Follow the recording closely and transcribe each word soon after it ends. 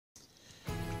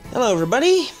Hello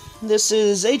everybody, this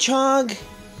is H-Hog,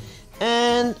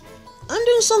 and I'm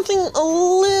doing something a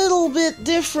little bit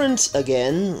different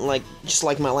again, just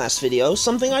like my last video,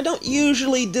 something I don't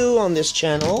usually do on this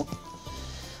channel.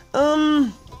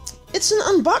 It's an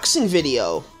unboxing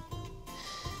video.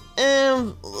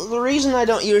 And the reason I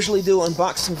don't usually do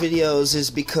unboxing videos is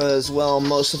because, well,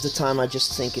 most of the time I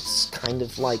just think it's kind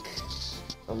of like,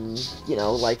 you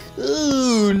know, like,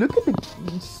 ooh, look at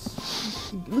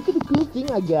the cool thing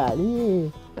I got.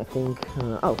 I think,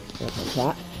 oh, there's my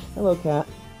cat. Hello, cat.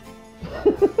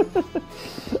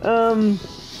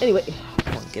 Anyway,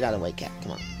 come on, get out of the way, cat,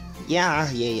 come on. Yeah,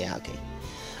 okay.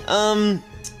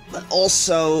 But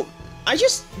also, I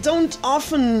just don't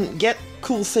often get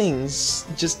cool things.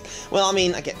 Well, I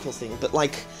mean, I get cool things, but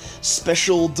like,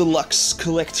 special deluxe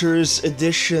collector's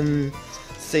edition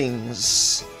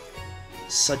things.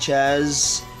 Such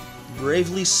as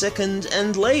Bravely Second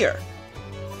and Layer,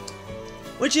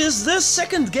 which is the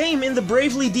second game in the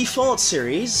Bravely Default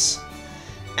series,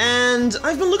 and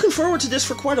I've been looking forward to this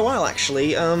for quite a while,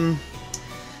 actually.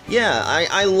 Yeah,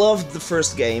 I loved the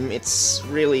first game. It's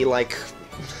really, like,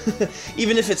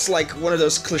 even if it's like one of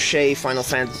those cliché Final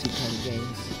Fantasy kind of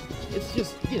games, it's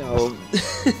just, you know,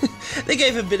 they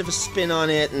gave a bit of a spin on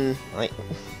it, and, like,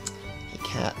 hey,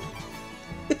 cat.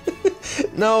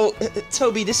 No,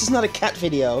 Toby, this is not a cat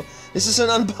video. This is an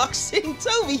unboxing.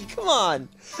 Toby, come on!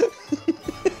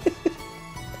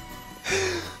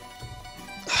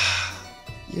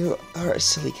 You are a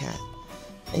silly cat.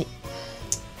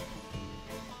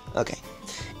 Okay.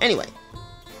 Anyway.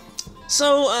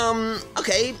 So,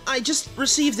 okay, I just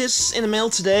received this in the mail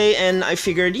today, and I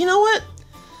figured, you know what?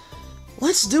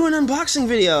 Let's do an unboxing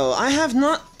video. I have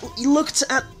not looked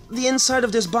at the inside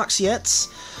of this box yet,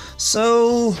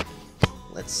 so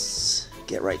let's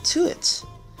get right to it.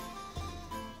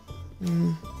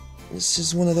 This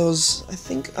is one of those, I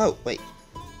think... Oh, wait.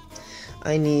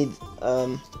 I need,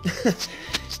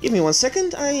 give me 1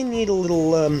 second. I need a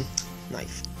little,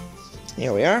 knife.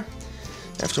 Here we are.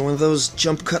 After one of those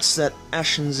jump cuts that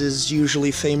Ashens is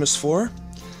usually famous for,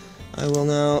 I will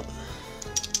now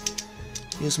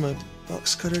use my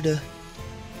box cutter to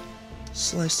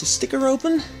slice the sticker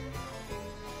open.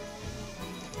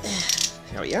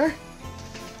 There we are.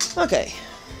 Okay.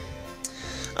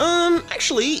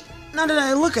 Actually, now that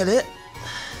I look at it,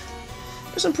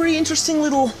 there's some pretty interesting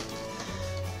little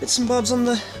bits and bobs on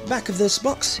the back of this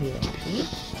box here.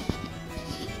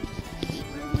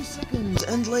 Bravely Second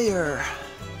and Layer.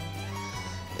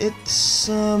 It's,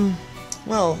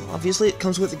 well, obviously it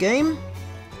comes with the game.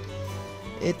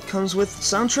 It comes with the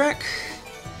soundtrack.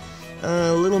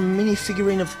 A little mini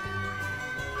figurine of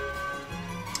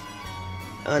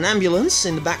an ambulance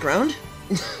in the background.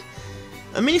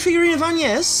 A minifigurine of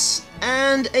Agnes,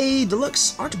 and a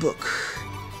deluxe art book.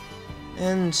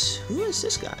 And who is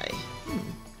this guy?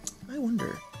 I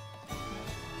wonder.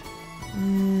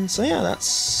 So yeah,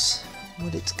 that's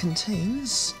what it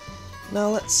contains. Now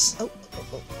let's... Oh.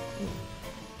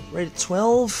 Rated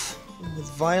 12, with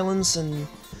violence and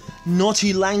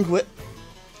naughty language.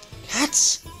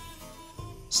 Cats!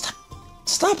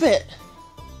 Stop it!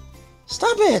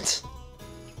 Stop it!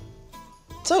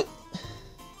 So...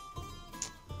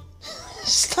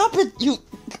 Stop it, you...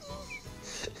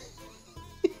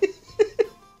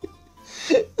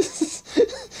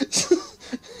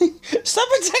 Stop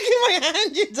attacking my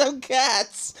hand, you dumb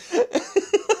cats!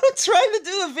 I'm trying to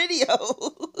do a video!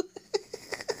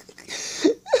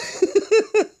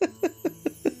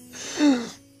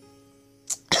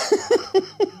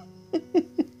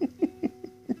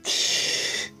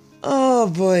 Oh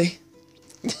boy.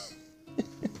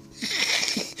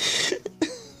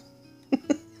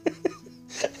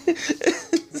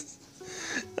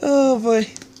 Oh boy.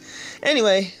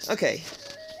 Anyway, okay.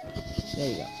 There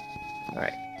you go.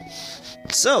 Alright.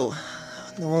 So,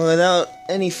 without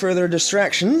any further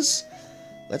distractions,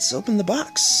 let's open the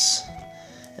box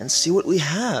and see what we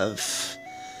have.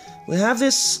 We have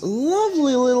this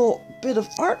lovely little bit of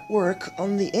artwork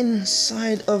on the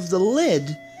inside of the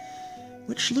lid,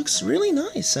 which looks really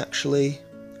nice, actually.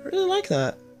 I really like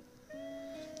that.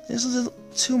 There's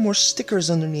two more stickers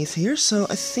underneath here, so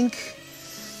I think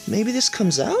maybe this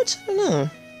comes out? I don't know.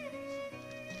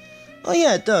 Oh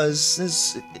yeah, it does.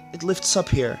 It lifts up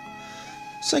here.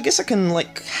 So I guess I can,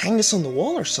 like, hang this on the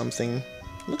wall or something.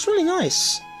 It looks really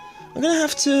nice. I'm gonna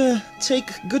have to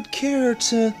take good care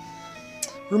to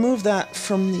remove that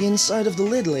from the inside of the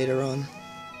lid later on.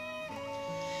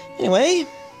 Anyway,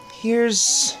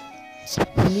 here's the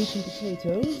meat and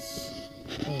potatoes.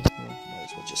 Oh, might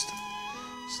as well just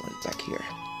slide it back here.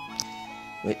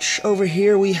 Which, over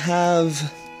here we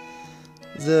have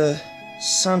the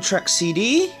soundtrack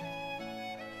CD.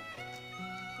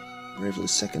 Bravely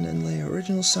Second Inlay,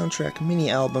 original soundtrack, mini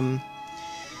album.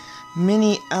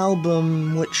 Mini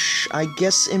album, which I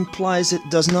guess implies it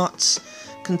does not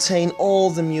contain all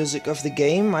the music of the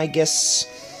game. I guess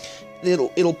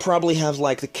it'll probably have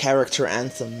like the character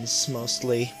anthems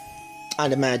mostly.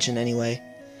 I'd imagine anyway.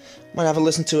 Might have a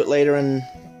listen to it later and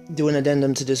do an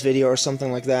addendum to this video or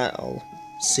something like that. I'll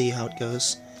see how it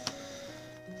goes.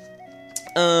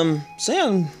 So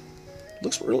yeah,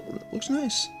 looks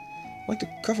nice. I like the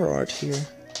cover art here.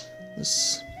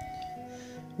 This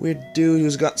weird dude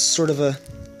who's got sort of a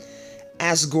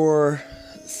Asgore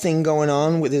thing going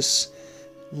on with his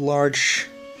large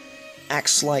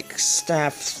axe-like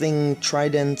staff thing,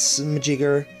 trident,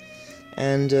 majigger,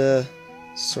 and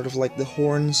sort of like the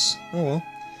horns. Oh well.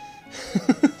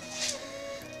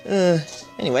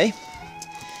 Anyway.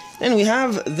 Then we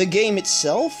have the game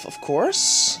itself, of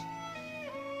course.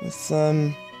 With,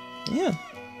 yeah.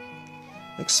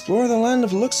 Explore the land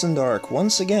of Luxendark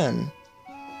once again.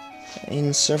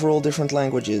 In several different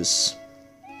languages.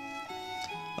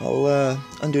 I'll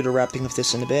undo the wrapping of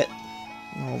this in a bit.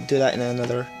 I'll do that in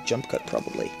another jump cut,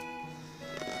 probably.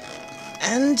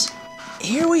 And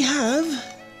here we have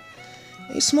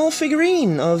a small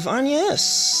figurine of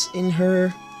Agnes in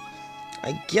her...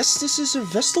 I guess this is her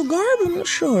Vestal garb? I'm not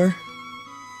sure.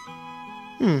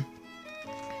 Oh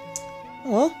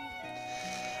well.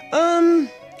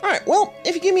 Alright, well,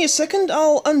 if you give me a second,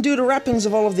 I'll undo the wrappings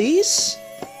of all of these.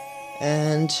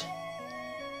 And...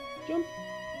 jump.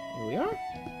 Here we are.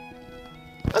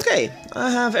 Okay, I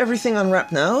have everything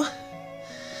unwrapped now.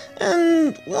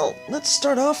 And, well, let's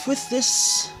start off with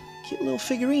this cute little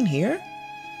figurine here.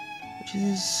 Which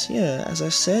is, yeah, as I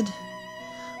said,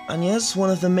 Agnes,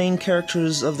 one of the main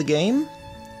characters of the game.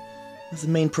 One of the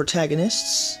main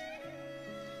protagonists.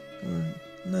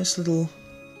 Nice little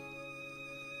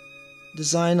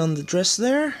design on the dress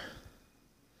there.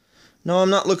 No, I'm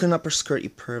not looking up her skirt, you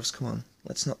pervs. Come on,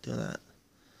 let's not do that.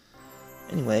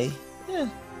 Anyway, yeah,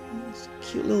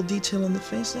 cute little detail on the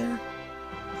face there.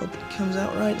 Hope it comes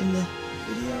out right in the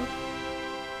video.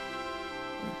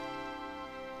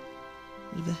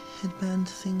 Bit of a headband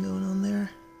thing going on there.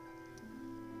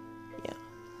 Yeah,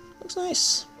 looks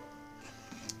nice.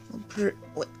 I'll put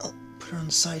her on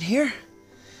the side here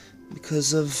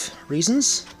because of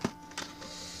reasons.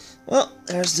 Well,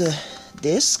 there's the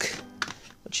disc,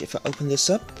 which if I open this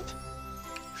up,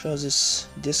 shows this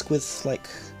disc with like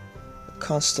a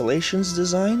constellations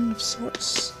design of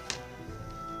sorts.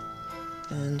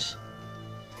 And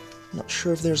I'm not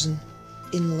sure if there's an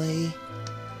inlay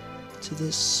to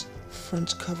this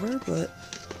front cover, but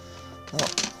oh,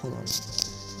 hold on.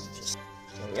 Just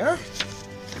there we are.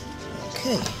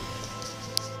 Okay.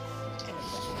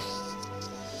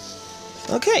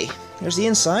 Okay, here's the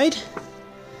inside,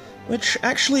 which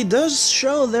actually does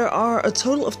show there are a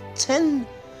total of 10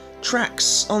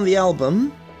 tracks on the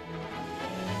album.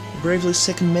 Bravely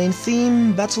Second main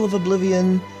theme, Battle of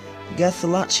Oblivion,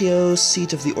 Gathalatio,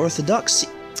 Seat of the Orthodox,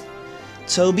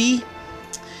 Toby,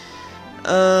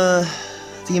 the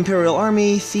Imperial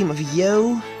Army, Theme of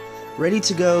Yo, Ready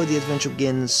to Go, The Adventure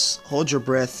Begins, Hold Your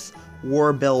Breath,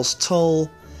 War Bells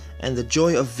Toll, and The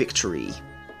Joy of Victory.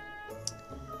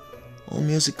 All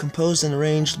music composed and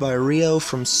arranged by Rio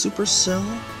from Supercell.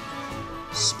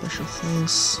 Special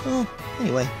thanks. Oh,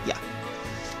 anyway, yeah.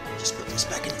 Just put this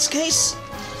back in its case.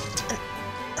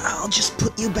 I'll just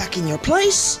put you back in your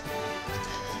place.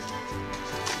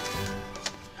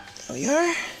 There we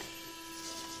are.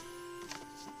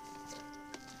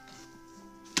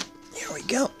 Here we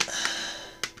go.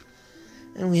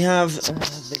 And we have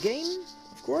the game,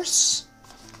 of course.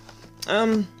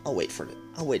 I'll wait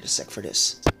a sec for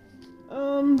this.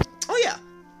 Oh yeah.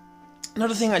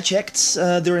 Another thing I checked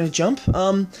during the jump.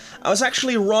 I was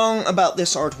actually wrong about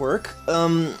this artwork.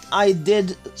 I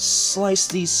did slice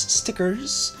these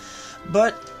stickers,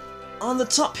 but on the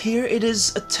top here it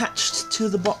is attached to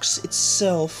the box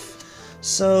itself.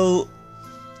 So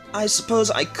I suppose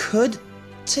I could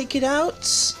take it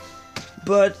out,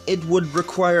 but it would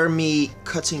require me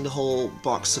cutting the whole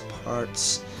box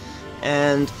apart.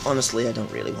 And honestly, I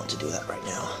don't really want to do that right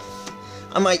now.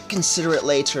 I might consider it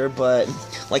later, but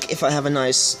like if I have a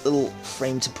nice little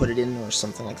frame to put it in or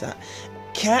something like that.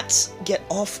 Cat, get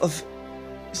off of...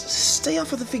 Stay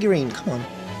off of the figurine, come on.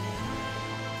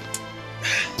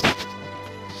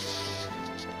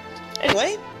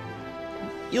 Anyway,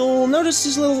 you'll notice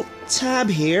this little tab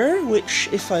here, which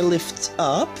if I lift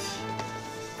up,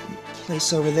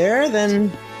 place over there, then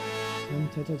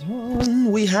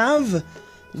we have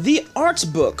the art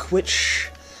book, which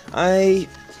I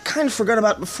kind of forgot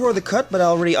about before the cut, but I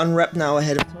already unwrapped now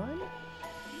ahead of time.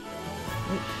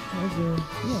 There's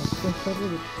a front cover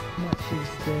which matches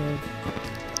the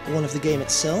one of the game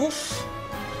itself.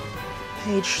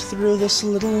 Page through this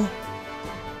little.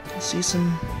 You see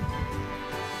some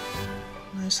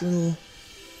nice little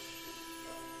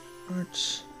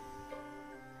art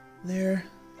there.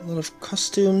 A lot of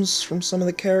costumes from some of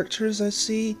the characters I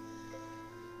see.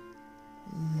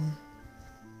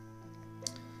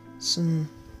 Some,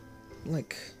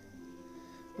 like,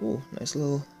 ooh, nice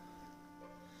little,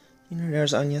 you know,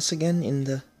 there's Agnes again in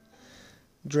the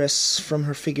dress from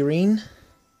her figurine.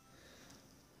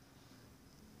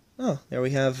 Oh, there we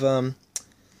have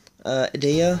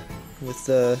Idea with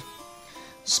the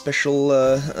special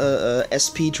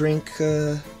SP drink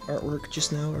artwork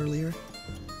just now, earlier.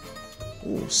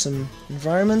 Ooh, some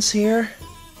environments here.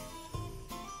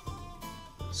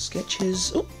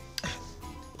 Sketches. Ooh,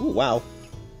 ooh, wow.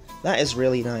 That is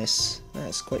really nice. That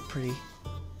is quite pretty.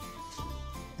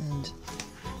 And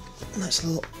a nice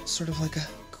little, sort of like a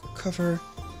cover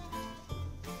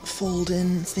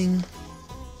fold-in thing.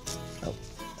 Oh,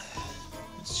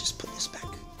 let's just put this back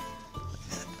like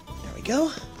that. There we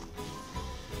go.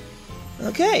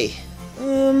 Okay.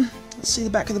 Let's see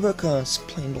the back of the book. Oh, it's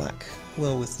plain black.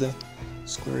 Well, with the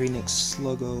Square Enix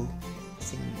logo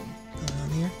thing going on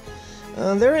here.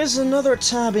 There is another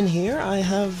tab in here. I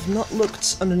have not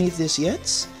looked underneath this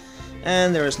yet,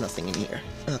 and there is nothing in here.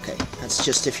 Okay, that's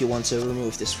just if you want to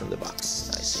remove this from the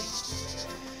box. I see.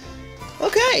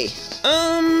 Okay,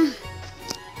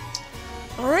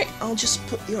 alright, I'll just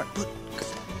put the art book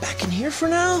back in here for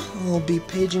now. I'll be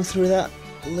paging through that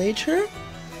later.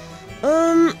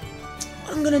 What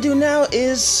I'm gonna do now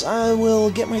is I will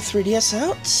get my 3DS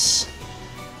out,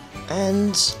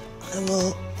 and I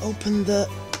will open the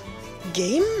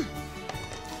game.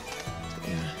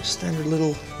 Yeah, standard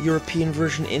little European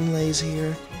version inlays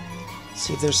here.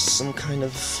 See if there's some kind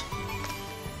of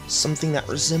something that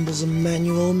resembles a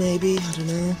manual, maybe. I don't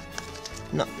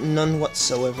know. None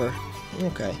whatsoever.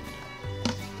 Okay.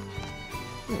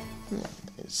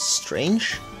 It's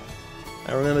strange.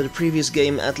 I remember the previous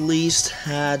game at least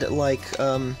had like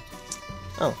oh,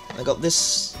 I got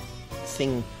this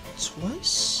thing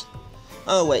twice.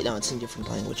 Oh wait, no, it's in different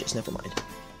languages. Never mind.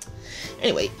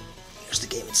 Anyway, here's the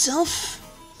game itself,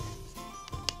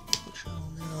 which I'll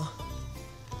now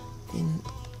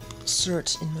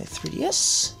insert in my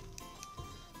 3DS,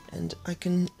 and I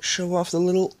can show off the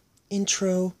little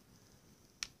intro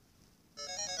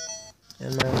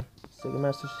and my Sega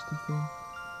Master System thing.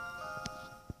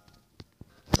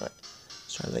 Alright,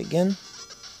 let's try that again.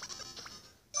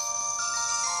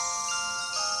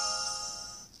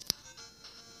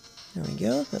 There we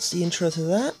go, that's the intro to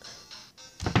that.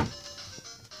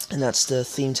 And that's the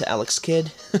theme to Alex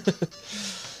Kidd,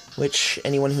 which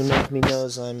anyone who knows me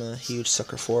knows I'm a huge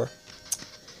sucker for.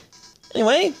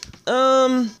 Anyway,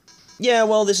 yeah,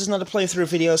 well, this is not a playthrough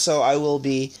video, so I will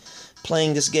be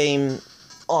playing this game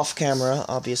off camera,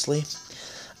 obviously.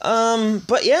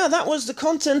 But yeah, that was the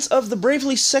content of the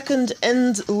Bravely Second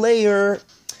End Layer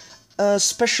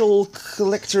Special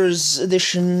Collector's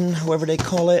Edition, however they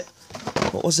call it.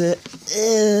 What was it?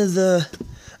 The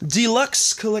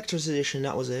Deluxe Collector's Edition,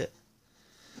 that was it.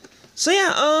 So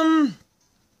yeah, I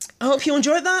hope you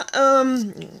enjoyed that,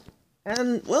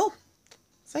 and well,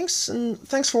 thanks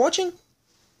for watching.